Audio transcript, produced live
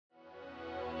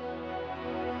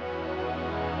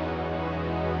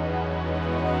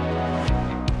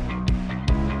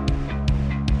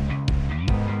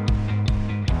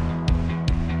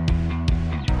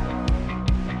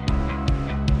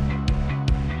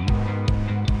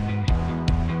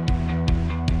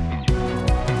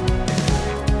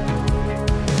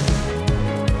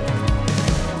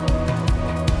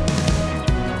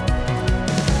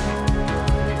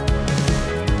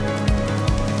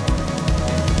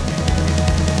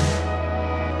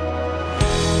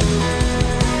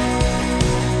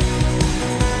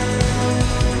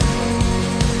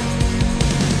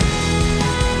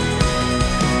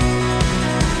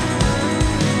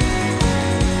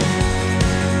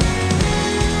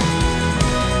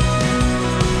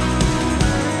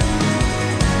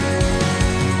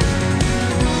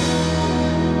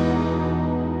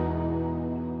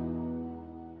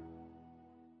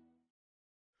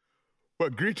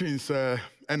Greetings,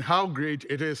 and how great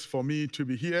it is for me to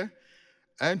be here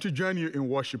and to join you in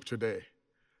worship today.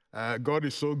 God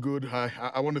is so good.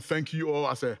 I want to thank you all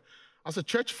as a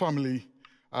church family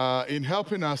in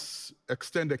helping us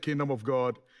extend the kingdom of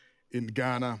God in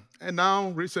Ghana, and now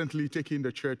recently taking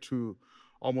the church to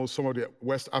almost some of the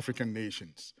West African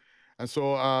nations. And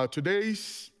so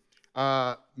today's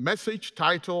message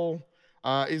title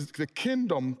is the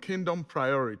kingdom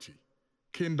priority.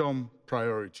 Kingdom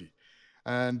priority.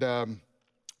 And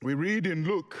we read in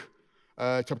Luke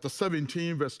chapter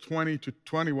 17, verse 20 to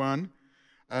 21.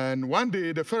 And one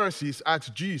day the Pharisees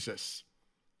asked Jesus,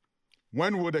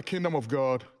 when will the kingdom of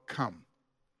God come?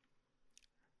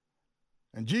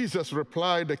 And Jesus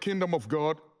replied, the kingdom of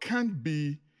God can't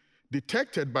be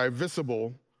detected by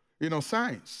visible,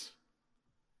 signs.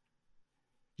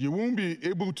 You won't be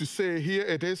able to say, here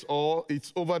it is, or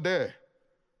it's over there.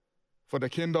 For the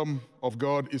kingdom of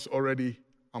God is already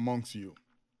amongst you.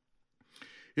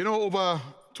 Over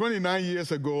 29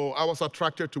 years ago, I was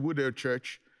attracted to Woodale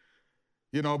Church,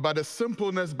 by the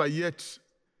simpleness, but yet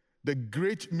the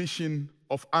great mission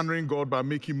of honoring God by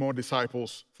making more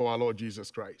disciples for our Lord Jesus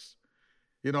Christ.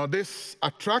 This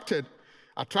attracted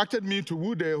me to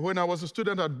Woodale when I was a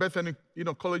student at Bethany,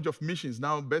 College of Missions,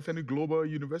 now Bethany Global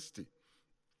University.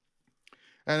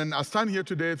 And I stand here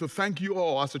today to thank you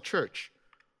all as a church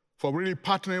for really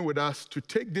partnering with us to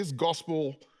take this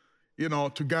gospel,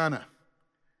 to Ghana.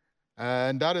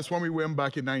 And that is when we went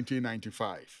back in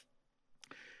 1995.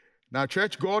 Now,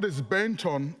 church, God is bent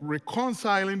on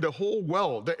reconciling the whole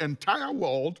world, the entire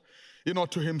world,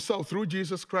 to himself through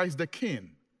Jesus Christ, the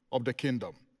King of the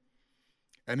kingdom.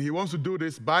 And he wants to do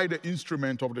this by the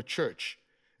instrument of the church.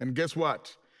 And guess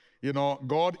what?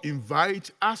 God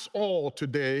invites us all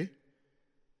today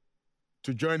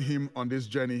to join him on this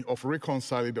journey of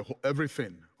reconciling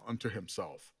everything unto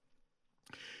himself.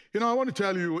 I want to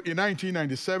tell you, in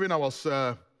 1977, I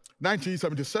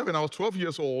was 12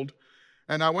 years old,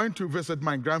 and I went to visit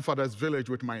my grandfather's village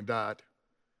with my dad.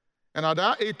 And at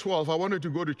that age 12, I wanted to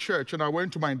go to church, and I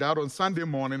went to my dad on Sunday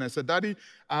morning and said, Daddy,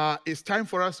 it's time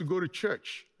for us to go to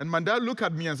church. And my dad looked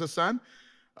at me and said, son,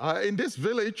 in this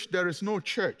village, there is no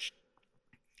church.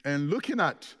 And looking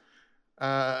at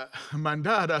my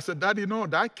dad, I said, Daddy, no,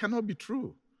 that cannot be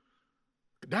true.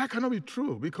 That cannot be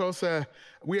true because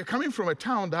we are coming from a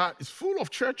town that is full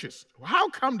of churches. How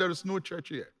come there is no church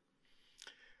here?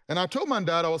 And I told my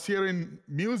dad I was hearing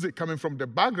music coming from the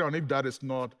background if that is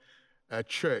not a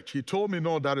church. He told me,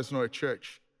 no, that is not a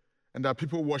church, and that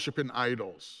people worshiping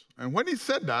idols. And when he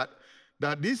said that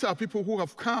these are people who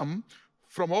have come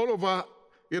from all over,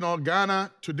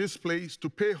 Ghana to this place to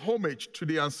pay homage to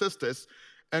the ancestors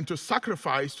and to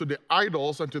sacrifice to the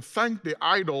idols and to thank the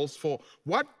idols for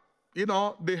what,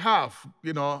 they have,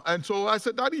 And so I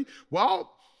said, Daddy,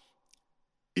 well,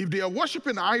 if they are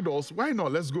worshiping idols, why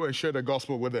not? Let's go and share the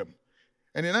gospel with them.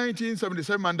 And in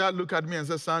 1977, my dad looked at me and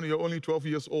said, son, you're only 12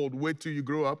 years old. Wait till you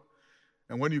grow up.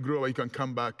 And when you grow up, you can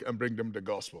come back and bring them the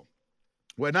gospel.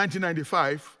 Well, in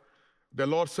 1995, the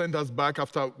Lord sent us back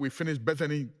after we finished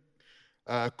Bethany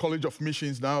College of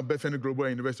Missions, now Bethany Global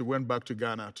University, went back to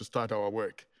Ghana to start our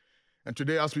work. And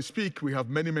today, as we speak, we have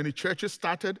many, many churches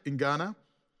started in Ghana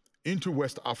into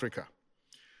West Africa.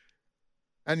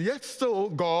 And yet still,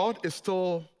 God is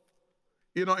still,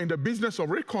 in the business of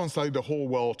reconciling the whole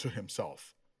world to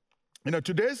himself.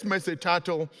 Today's message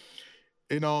title,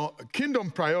 Kingdom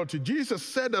Priority. Jesus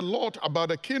said a lot about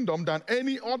the kingdom than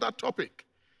any other topic.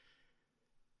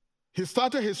 He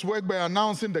started his work by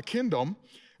announcing the kingdom,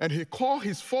 and he called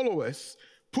his followers,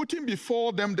 putting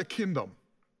before them the kingdom.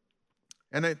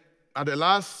 And at the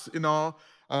last,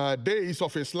 days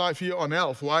of his life here on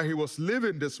earth, while he was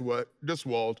living this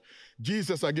world,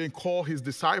 Jesus again called his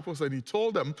disciples and he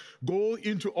told them, go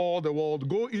into all the world,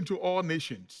 go into all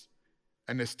nations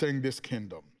and extend this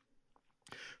kingdom.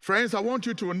 Friends, I want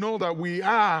you to know that we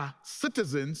are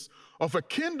citizens of a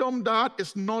kingdom that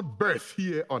is not birthed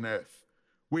here on earth.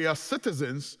 We are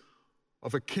citizens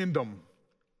of a kingdom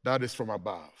that is from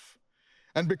above.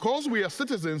 And because we are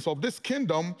citizens of this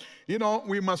kingdom,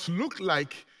 we must look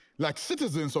like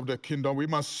citizens of the kingdom. We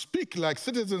must speak like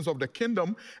citizens of the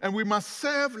kingdom, and we must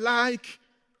serve like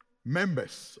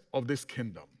members of this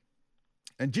kingdom.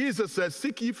 And Jesus said,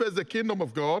 seek ye first the kingdom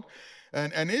of God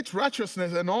and its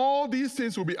righteousness, and all these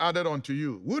things will be added unto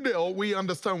you. Woodale, we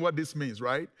understand what this means,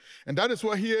 right? And that is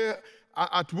why here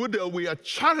at Woodale, we are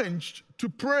challenged to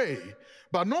pray,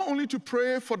 but not only to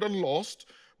pray for the lost,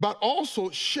 but also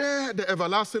share the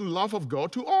everlasting love of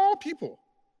God to all people.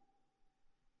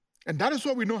 And that is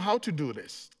why we know how to do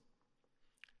this.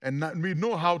 And we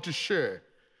know how to share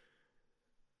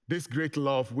this great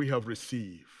love we have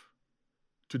received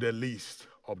to the least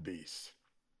of these.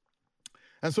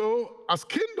 And so, as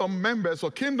kingdom members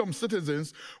or kingdom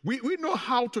citizens, we know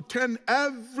how to turn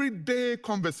everyday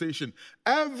conversation,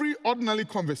 every ordinary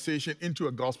conversation, into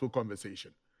a gospel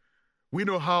conversation. We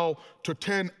know how to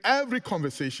turn every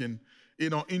conversation,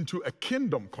 into a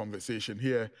kingdom conversation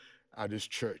here at this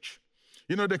church.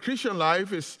 The Christian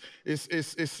life is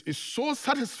so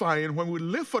satisfying when we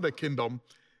live for the kingdom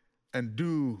and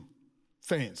do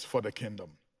things for the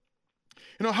kingdom.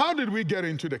 How did we get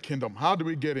into the kingdom? How do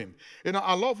we get in?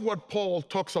 I love what Paul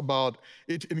talks about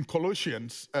it in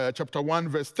Colossians chapter 1,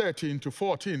 verse 13 to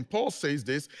 14. Paul says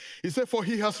this. He said, "For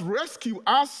he has rescued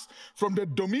us from the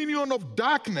dominion of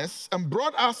darkness and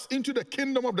brought us into the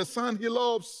kingdom of the Son he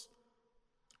loves."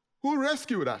 Who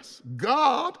rescued us?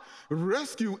 God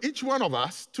rescued each one of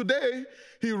us. Today,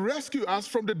 he rescued us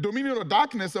from the dominion of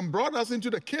darkness and brought us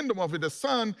into the kingdom of the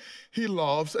Son he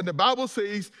loves. And the Bible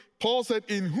says, Paul said,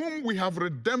 "In whom we have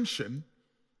redemption,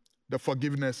 the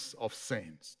forgiveness of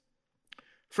sins."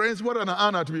 Friends, what an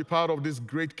honor to be part of this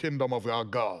great kingdom of our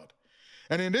God.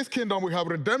 And in this kingdom, we have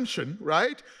redemption,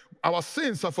 right? Our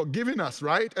sins are forgiven us,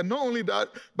 right? And not only that,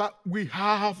 but we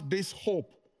have this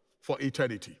hope for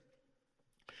eternity.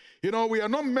 We are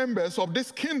not members of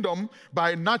this kingdom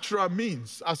by natural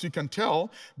means, as you can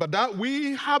tell, but that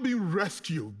we have been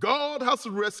rescued. God has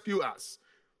rescued us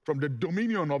from the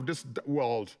dominion of this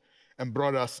world and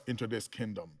brought us into this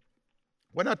kingdom.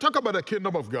 When I talk about the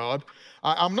kingdom of God,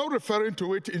 I'm not referring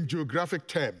to it in geographic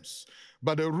terms,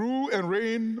 but the rule and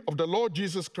reign of the Lord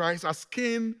Jesus Christ as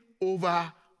king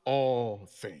over all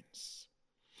things.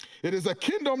 It is a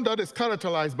kingdom that is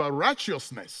characterized by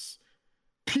righteousness,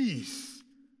 peace,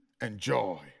 and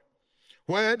joy,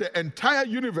 where the entire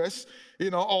universe,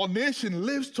 our nation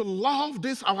lives to love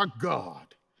this our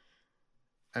God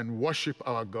and worship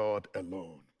our God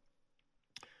alone.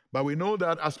 But we know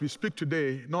that as we speak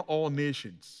today, not all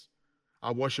nations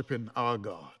are worshiping our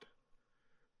God.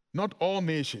 Not all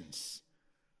nations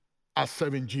are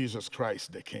serving Jesus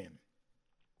Christ the King.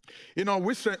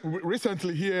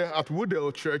 Recently here at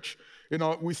Woodale Church,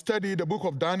 we studied the book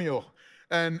of Daniel.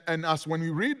 And as when we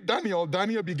read Daniel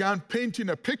began painting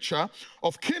a picture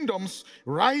of kingdoms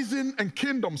rising and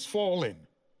kingdoms falling.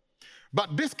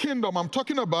 But this kingdom I'm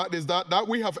talking about is that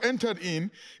we have entered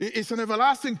in. It's an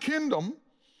everlasting kingdom.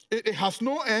 It has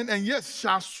no end, and yes,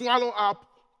 shall swallow up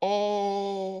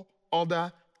all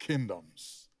other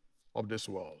kingdoms of this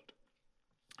world.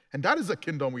 And that is the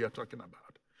kingdom we are talking about.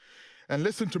 And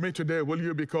listen to me today, will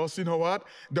you? Because you know what?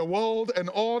 The world and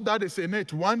all that is in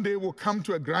it one day will come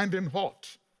to a grinding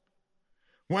halt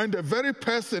when the very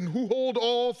person who holds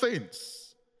all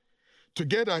things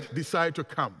together decide to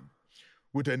come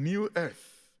with a new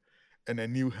earth and a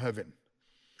new heaven.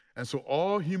 And so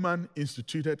all human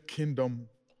instituted kingdom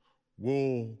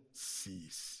will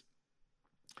cease.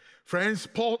 Friends,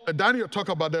 Daniel talked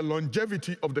about the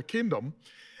longevity of the kingdom.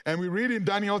 And we read in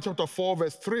Daniel chapter 4,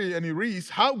 verse 3, and he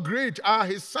reads, "How great are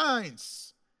his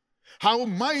signs, how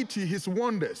mighty his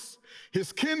wonders.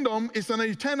 His kingdom is an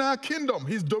eternal kingdom.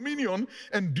 His dominion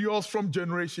endures from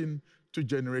generation to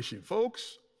generation."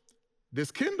 Folks,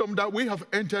 this kingdom that we have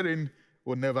entered in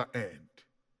will never end.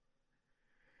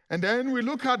 And then we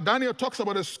look at Daniel talks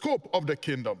about the scope of the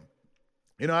kingdom.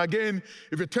 Again,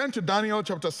 if you turn to Daniel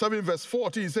chapter 7, verse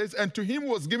 40, it says, "And to him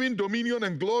was given dominion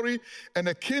and glory and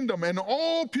a kingdom, and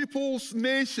all peoples,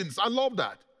 nations." I love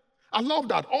that.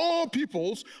 All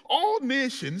peoples, all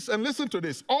nations, and listen to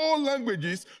this, all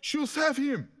languages should serve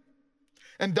him.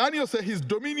 And Daniel said his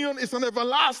dominion is an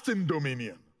everlasting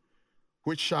dominion,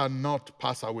 which shall not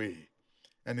pass away,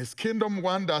 and his kingdom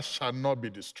one that shall not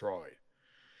be destroyed.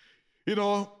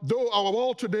 Though our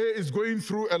world today is going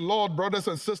through a lot, brothers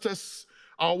and sisters,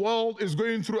 our world is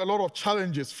going through a lot of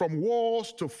challenges, from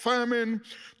wars to famine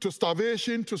to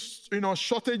starvation to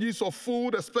shortages of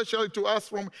food, especially to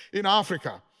us in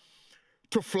Africa,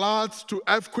 to floods, to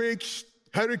earthquakes,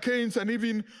 hurricanes, and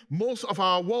even most of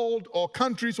our world or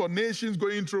countries or nations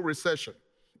going through recession.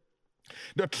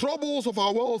 The troubles of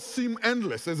our world seem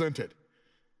endless, isn't it?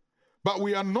 But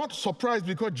we are not surprised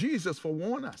because Jesus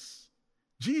forewarned us.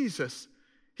 Jesus,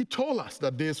 he told us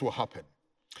that this will happen.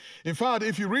 In fact,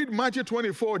 if you read Matthew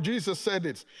 24, Jesus said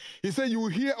it. He said, "You will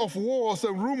hear of wars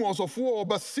and rumors of war,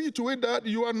 but see to it that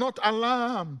you are not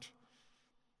alarmed.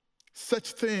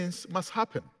 Such things must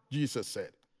happen," Jesus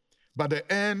said. "But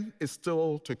the end is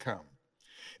still to come.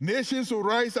 Nations will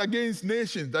rise against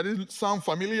nations." That doesn't sound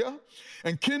familiar?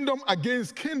 "And kingdom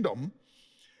against kingdom.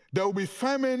 There will be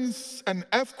famines and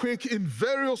earthquakes in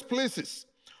various places.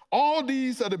 All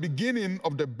these are the beginning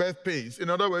of the birth pains." In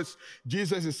other words,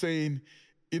 Jesus is saying,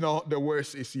 the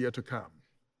worst is yet to come.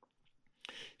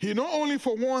 He not only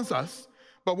forewarns us,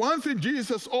 but one thing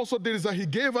Jesus also did is that he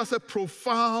gave us a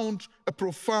profound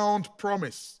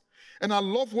promise. And I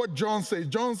love what John says.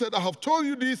 John said, I have told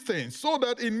you these things so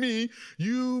that in me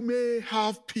you may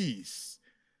have peace.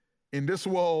 In this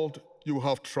world you will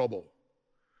have trouble.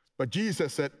 But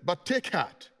Jesus said, but take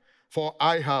heart, for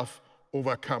I have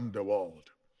overcome the world.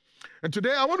 And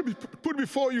today I want to put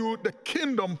before you the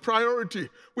kingdom priority.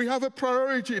 We have a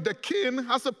priority. The king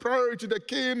has a priority. The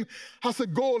king has a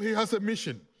goal. He has a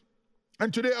mission.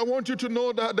 And today I want you to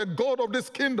know that the God of this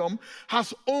kingdom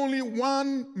has only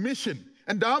one mission.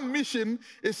 And that mission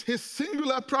is his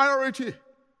singular priority.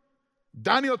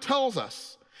 Daniel tells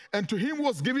us, and to him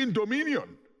was given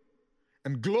dominion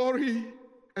and glory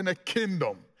and a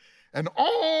kingdom. And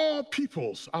all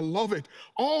peoples, I love it,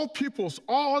 all peoples,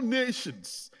 all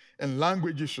nations and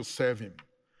languages should serve him.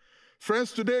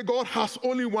 Friends, today God has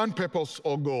only one purpose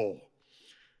or goal.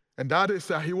 And that is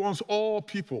that he wants all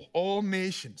people, all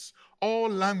nations, all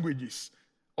languages,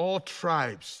 all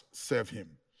tribes serve him.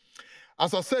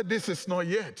 As I said, this is not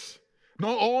yet.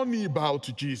 Not all knee bow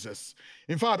to Jesus.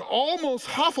 In fact, almost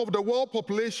half of the world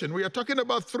population, we are talking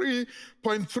about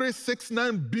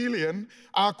 3.369 billion,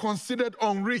 are considered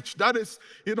unreached. That is,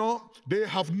 they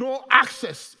have no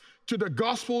access to the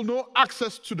gospel, no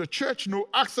access to the church, no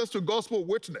access to gospel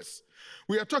witness.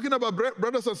 We are talking about,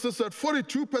 brothers and sisters,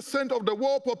 42% of the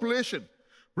world population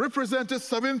represented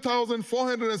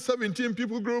 7,417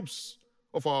 people groups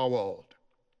of our world.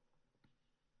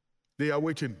 They are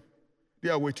waiting. They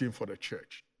are waiting for the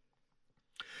church.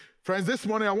 Friends, this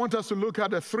morning I want us to look at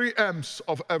the 3 M's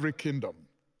of every kingdom.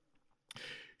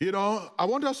 I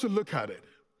want us to look at it.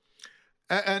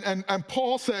 And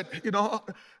Paul said,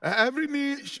 every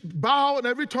knee bow and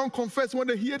every tongue confess when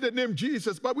they hear the name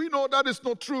Jesus. But we know that is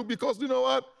not true because you know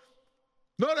what?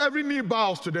 Not every knee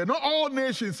bows today. Not all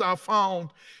nations are found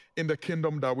in the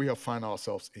kingdom that we have found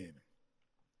ourselves in.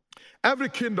 Every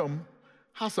kingdom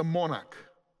has a monarch.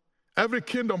 Every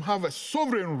kingdom has a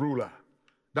sovereign ruler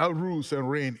that rules and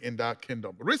reigns in that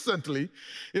kingdom. Recently,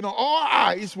 all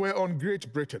eyes were on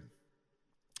Great Britain,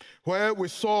 where we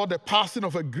saw the passing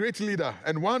of a great leader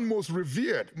and one most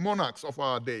revered monarchs of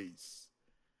our days.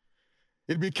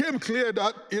 It became clear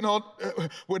that,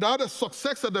 without the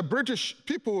success that the British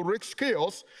people risked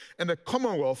chaos and the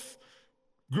Commonwealth,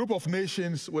 group of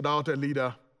nations without a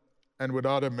leader and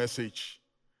without a message.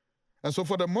 And so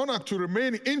for the monarch to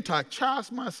remain intact,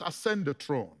 Charles must ascend the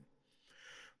throne.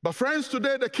 But friends,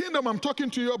 today the kingdom I'm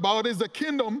talking to you about is the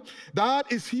kingdom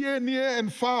that is here, near,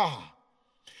 and far.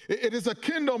 It is a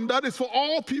kingdom that is for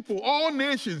all people, all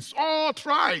nations, all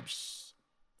tribes,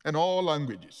 and all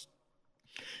languages.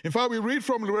 In fact, we read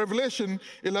from Revelation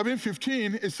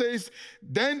 11:15, it says,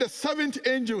 then the 7th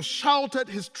angel shouted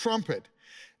his trumpet,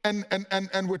 and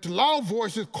with loud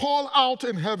voices called out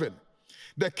in heaven,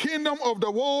 the kingdom of the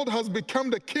world has become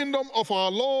the kingdom of our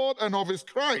Lord and of his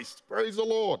Christ. Praise the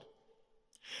Lord.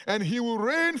 And he will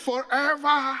reign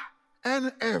forever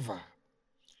and ever.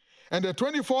 And the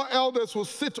 24 elders who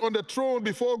sit on the throne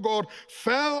before God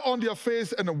fell on their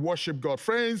face and worshiped God.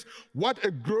 Friends, what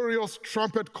a glorious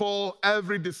trumpet call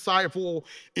every disciple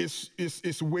is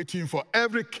waiting for.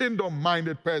 Every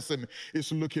kingdom-minded person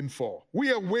is looking for. We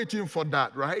are waiting for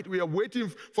that, right? We are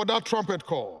waiting for that trumpet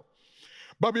call.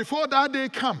 But before that day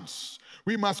comes,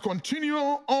 we must continue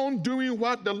on doing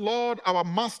what the Lord, our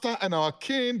Master and our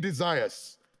King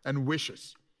desires and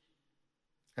wishes.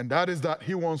 And that is that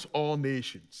he wants all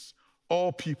nations,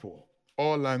 all people,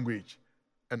 all language,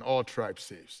 and all tribes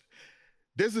saved.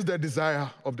 This is the desire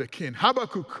of the King.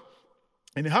 Habakkuk,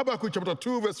 in Habakkuk chapter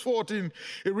 2, verse 14,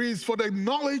 it reads, for the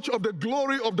knowledge of the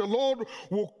glory of the Lord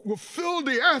will fill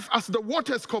the earth as the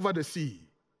waters cover the sea.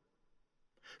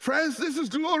 Friends, this is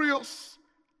glorious.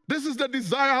 This is the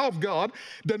desire of God.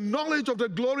 The knowledge of the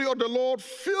glory of the Lord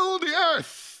fill the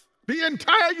earth, the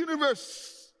entire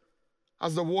universe,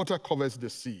 as the water covers the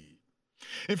sea.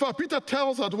 In fact, Peter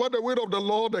tells us what the word of the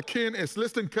Lord, the King, is.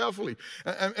 Listen carefully.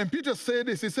 And Peter said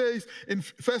this. He says in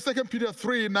 2 Peter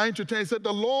 3:9-10, he said,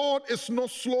 the Lord is not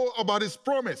slow about his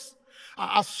promise,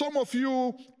 as some of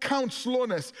you count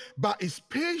slowness, but is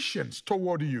patient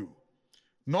toward you,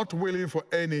 not willing for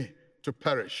any to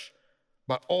perish,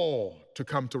 but all to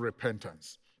come to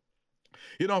repentance.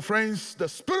 Friends, the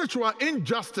spiritual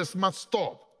injustice must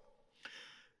stop.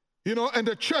 And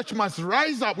the church must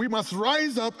rise up. We must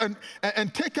rise up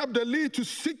and take up the lead to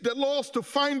seek the lost, to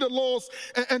find the lost,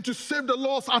 and to save the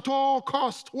lost at all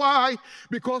cost. Why?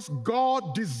 Because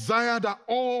God desired that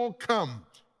all come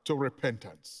to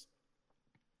repentance.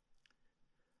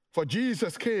 For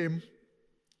Jesus came,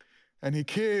 and he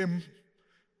came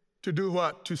to do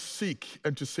what? To seek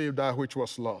and to save that which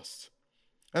was lost.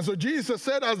 And so Jesus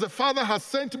said, as the Father has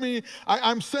sent me,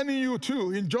 I'm sending you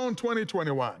too, in John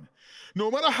 20:21. No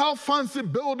matter how fancy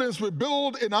buildings we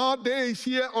build in our days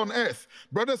here on earth,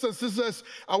 brothers and sisters,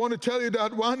 I want to tell you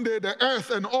that one day the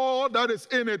earth and all that is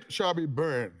in it shall be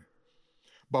burned.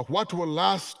 But what will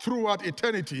last throughout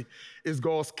eternity is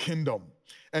God's kingdom.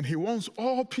 And he wants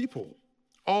all people,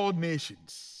 all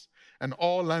nations, and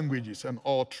all languages and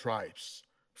all tribes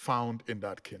found in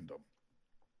that kingdom.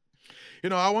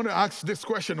 I want to ask this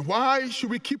question. Why should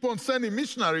we keep on sending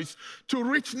missionaries to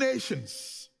rich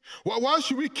nations? Why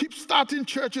should we keep starting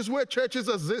churches where churches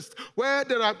exist, where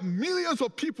there are millions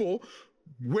of people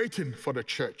waiting for the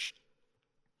church?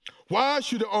 Why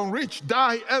should the unreached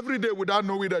die every day without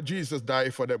knowing that Jesus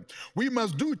died for them? We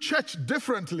must do church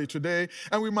differently today,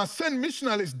 and we must send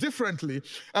missionaries differently,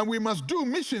 and we must do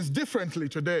missions differently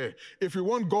today if we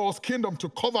want God's kingdom to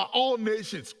cover all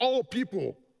nations, all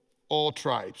people, all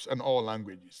tribes, and all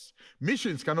languages.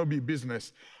 Missions cannot be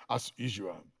business as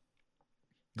usual.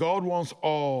 God wants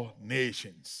all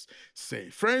nations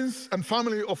saved. Friends and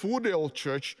family of Woodale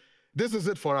Church, this is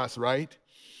it for us, right?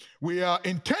 We are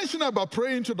intentional about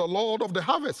praying to the Lord of the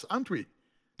harvest, aren't we?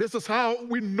 This is how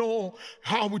we know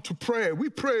how to pray. We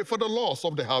pray for the lost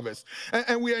of the harvest.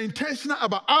 And we are intentional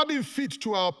about adding feet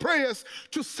to our prayers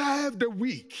to serve the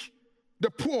weak,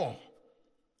 the poor,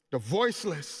 the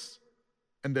voiceless,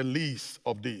 and the least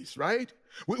of these, right?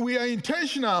 We are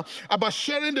intentional about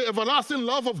sharing the everlasting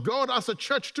love of God as a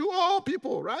church to all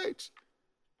people, right?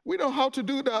 We know how to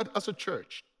do that as a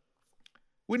church.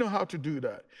 We know how to do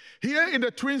that. Here in the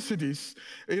Twin Cities,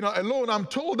 alone, I'm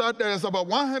told that there's about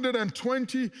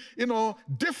 120,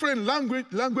 different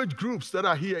language groups that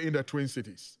are here in the Twin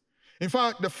Cities. In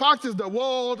fact, the fact is the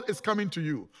world is coming to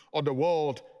you, or the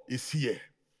world is here.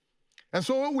 And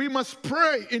so we must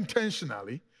pray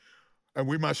intentionally, and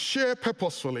we must share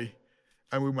purposefully,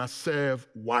 and we must serve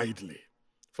widely.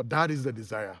 For that is the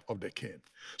desire of the king.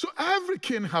 So every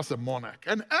king has a monarch,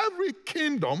 and every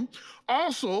kingdom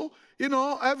also,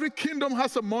 every kingdom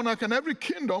has a monarch, and every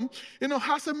kingdom,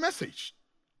 has a message.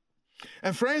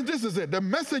 And friends, this is it. The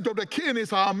message of the king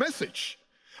is our message.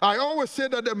 I always say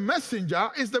that the messenger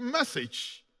is the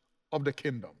message of the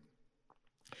kingdom.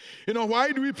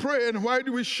 Why do we pray and why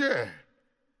do we share?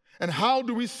 And how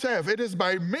do we serve? It is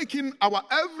by making our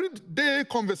everyday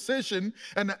conversation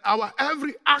and our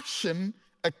every action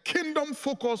a kingdom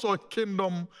focus or a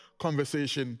kingdom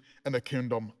conversation and a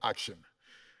kingdom action.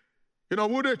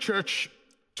 Woodale Church,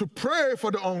 to pray for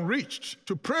the unreached,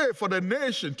 to pray for the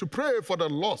nation, to pray for the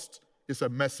lost is a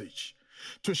message.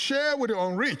 To share with the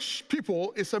unreached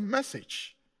people is a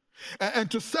message.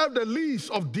 And to serve the least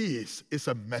of these is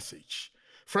a message.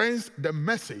 Friends, the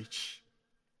message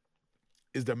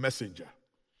is the messenger.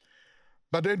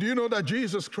 But then do you know that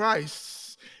Jesus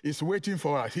Christ is waiting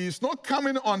for us? He is not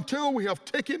coming until we have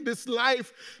taken this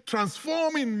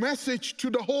life-transforming message to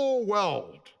the whole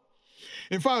world.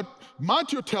 In fact,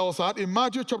 Matthew tells us in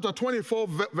Matthew chapter 24,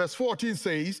 verse 14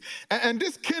 says, and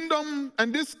this kingdom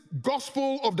and this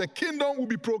gospel of the kingdom will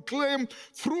be proclaimed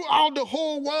throughout the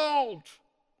whole world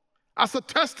as a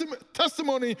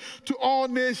testimony to all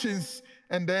nations,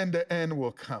 and then the end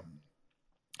will come.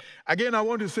 Again, I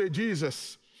want to say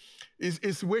Jesus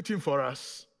is waiting for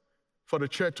us, for the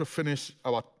church to finish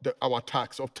our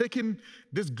task of taking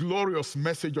this glorious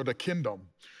message of the kingdom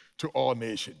to all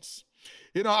nations.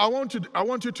 I want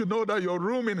you to know that your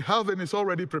room in heaven is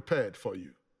already prepared for you.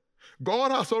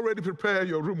 God has already prepared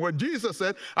your room. When Jesus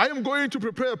said, I am going to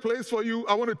prepare a place for you,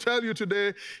 I want to tell you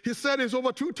today, he said it's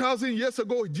over 2,000 years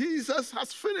ago. Jesus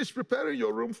has finished preparing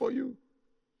your room for you.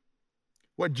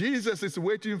 What Jesus is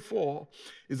waiting for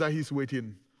is that he's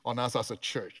waiting on us as a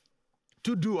church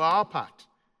to do our part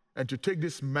and to take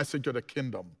this message of the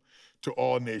kingdom to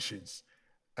all nations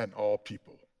and all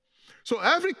people. So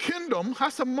every kingdom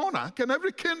has a monarch, and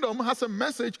every kingdom has a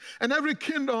message, and every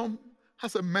kingdom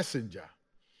has a messenger.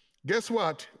 Guess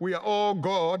what? We are all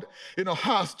God,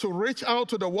 has to reach out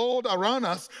to the world around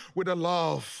us with the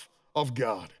love of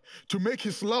God, to make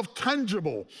his love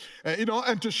tangible,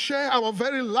 and to share our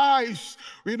very lives,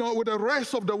 with the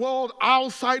rest of the world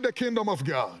outside the kingdom of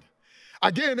God.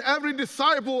 Again, every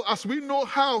disciple, as we know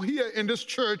how here in this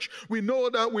church, we know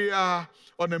that we are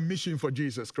on a mission for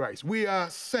Jesus Christ. We are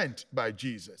sent by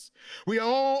Jesus. We are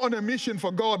all on a mission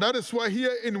for God. That is why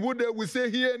here in Woodale we say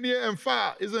here, near, and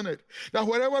far, isn't it? That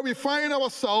wherever we find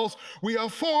ourselves, we are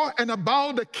for and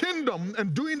about the kingdom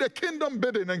and doing the kingdom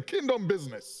bidding and kingdom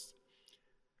business.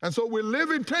 And so we live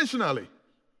intentionally,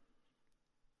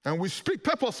 and we speak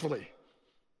purposefully,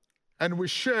 and we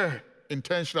share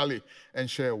intentionally and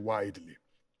share widely.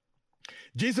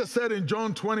 Jesus said in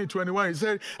John 20:21, he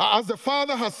said, as the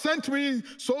Father has sent me,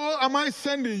 so am I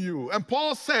sending you. And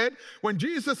Paul said, when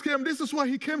Jesus came, this is what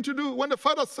he came to do. When the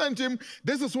Father sent him,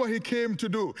 this is what he came to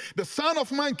do. The Son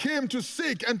of Man came to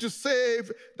seek and to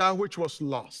save that which was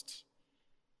lost.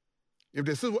 If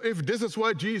this is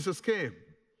why Jesus came,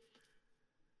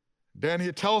 then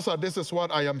he tells us, this is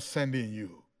what I am sending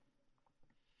you.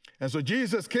 And so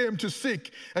Jesus came to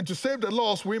seek and to save the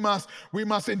lost. We must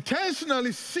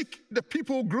intentionally seek the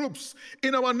people groups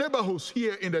in our neighborhoods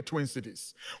here in the Twin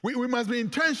Cities. We must be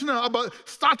intentional about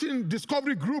starting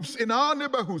discovery groups in our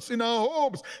neighborhoods, in our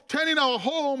homes, turning our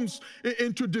homes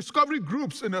into discovery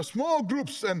groups, in small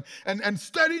groups, and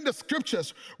studying the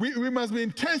scriptures. We must be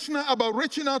intentional about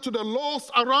reaching out to the lost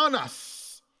around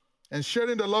us and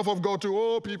sharing the love of God to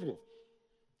all people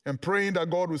and praying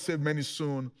that God will save many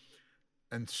soon.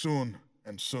 And soon,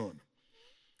 and soon.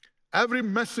 Every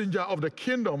messenger of the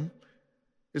kingdom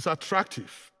is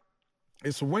attractive,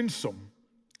 is winsome,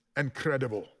 and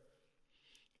credible.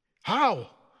 How?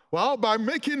 Well, by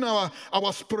making our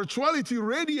spirituality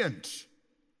radiant,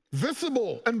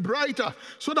 visible, and brighter,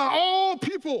 so that all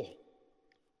people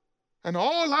and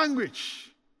all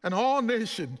language and all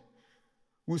nation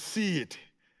will see it.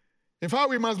 In fact,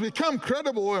 we must become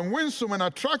credible and winsome and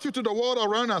attractive to the world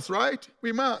around us, right?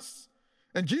 We must.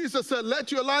 And Jesus said, let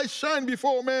your light shine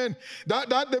before men, that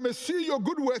they may see your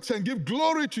good works and give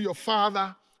glory to your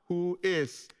Father who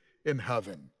is in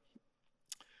heaven.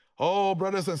 Oh,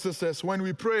 brothers and sisters, when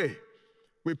we pray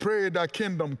that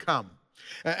kingdom come.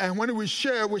 And when we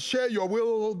share your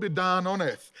will be done on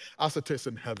earth as it is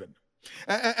in heaven.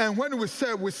 And when we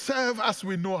serve as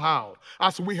we know how,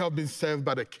 as we have been served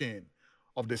by the King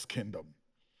of this kingdom.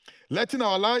 Letting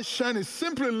our light shine is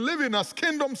simply living as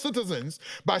kingdom citizens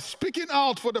by speaking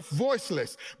out for the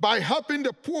voiceless, by helping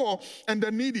the poor and the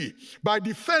needy, by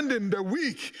defending the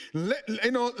weak,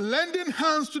 lending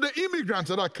hands to the immigrants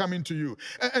that are coming to you,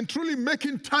 and truly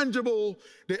making tangible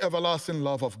the everlasting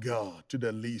love of God to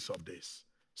the least of this.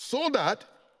 So that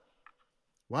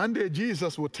one day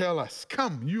Jesus will tell us,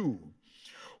 come you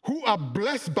who are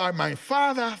blessed by my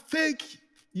Father, take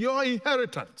your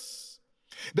inheritance.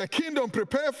 The kingdom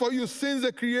prepared for you since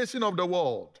the creation of the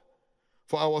world.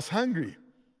 For I was hungry,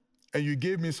 and you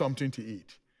gave me something to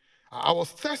eat. I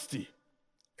was thirsty,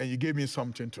 and you gave me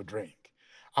something to drink.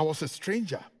 I was a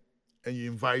stranger, and you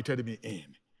invited me in.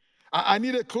 I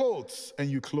needed clothes, and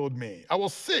you clothed me. I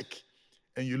was sick,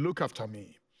 and you looked after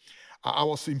me. I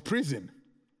was in prison,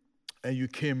 and you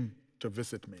came to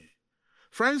visit me.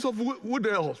 Friends of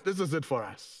Woodell, this is it for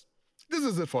us. This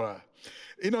is it for us.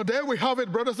 There we have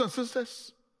it, brothers and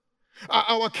sisters.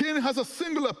 Our King has a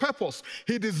singular purpose.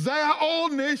 He desires all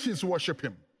nations worship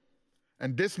him.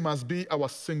 And this must be our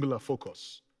singular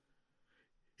focus.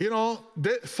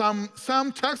 Psalm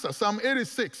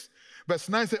 86, verse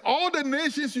 9 says, all the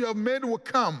nations you have made will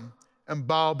come and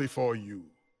bow before you,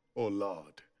 O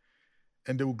Lord,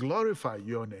 and they will glorify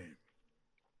your name.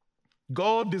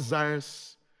 God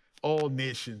desires all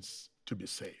nations to be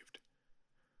saved.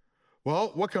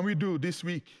 Well, what can we do this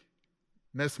week,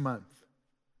 next month,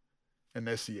 and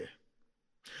next year?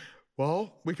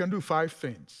 Well, we can do 5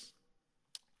 things.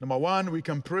 Number 1, we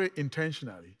can pray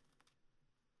intentionally.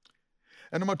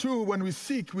 And number 2, when we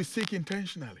seek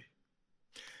intentionally.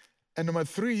 And number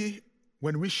 3,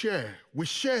 when we share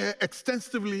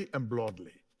extensively and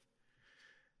broadly.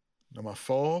 Number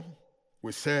 4,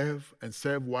 we serve and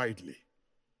serve widely.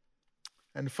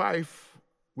 And 5,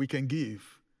 we can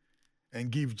give and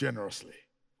give generously.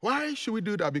 Why should we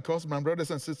do that? Because, my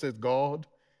brothers and sisters, God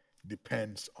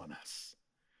depends on us.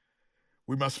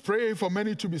 We must pray for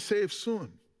many to be saved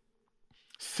soon.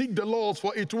 Seek the lost,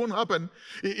 for it won't happen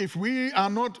if we are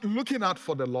not looking out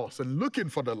for the lost and looking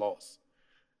for the lost.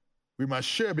 We must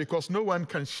share because no one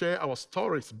can share our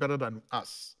stories better than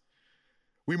us.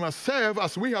 We must serve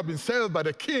as we have been served by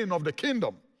the King of the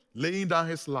kingdom, laying down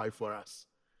his life for us.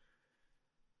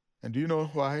 And do you know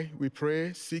why we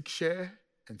pray, seek, share,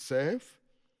 and serve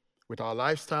with our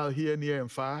lifestyle here, near,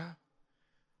 and far?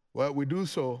 Well, we do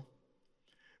so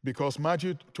because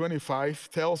Matthew 25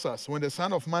 tells us when the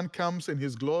Son of Man comes in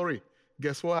his glory,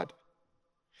 guess what?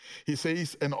 He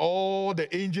says, and all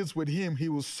the angels with him, he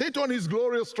will sit on his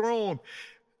glorious throne.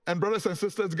 And brothers and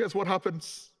sisters, guess what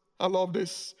happens? I love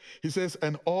this. He says,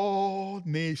 and all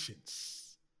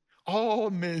nations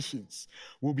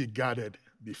will be gathered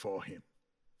before him.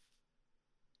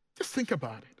 Just think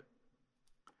about it.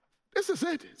 This is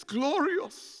it. It's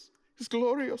glorious. It's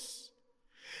glorious.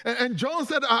 And John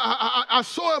said, I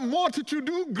saw a multitude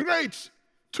too great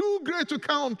to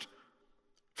count,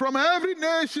 from every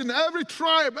nation, every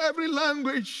tribe, every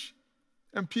language,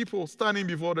 and people standing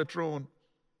before the throne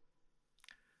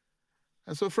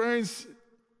And so, friends,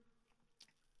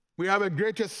 we have a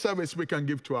greatest service we can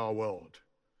give to our world.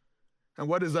 And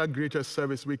what is that greatest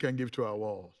service we can give to our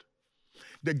world?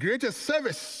 The greatest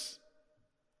service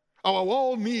our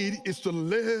world needs is to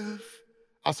live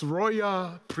as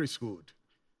royal priesthood.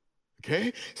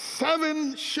 Okay?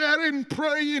 Serving, sharing,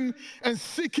 praying, and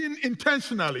seeking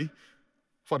intentionally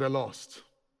for the lost.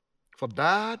 For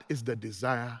that is the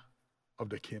desire of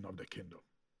the King of the kingdom.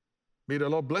 May the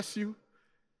Lord bless you,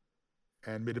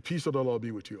 and may the peace of the Lord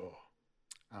be with you all.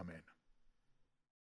 Amen.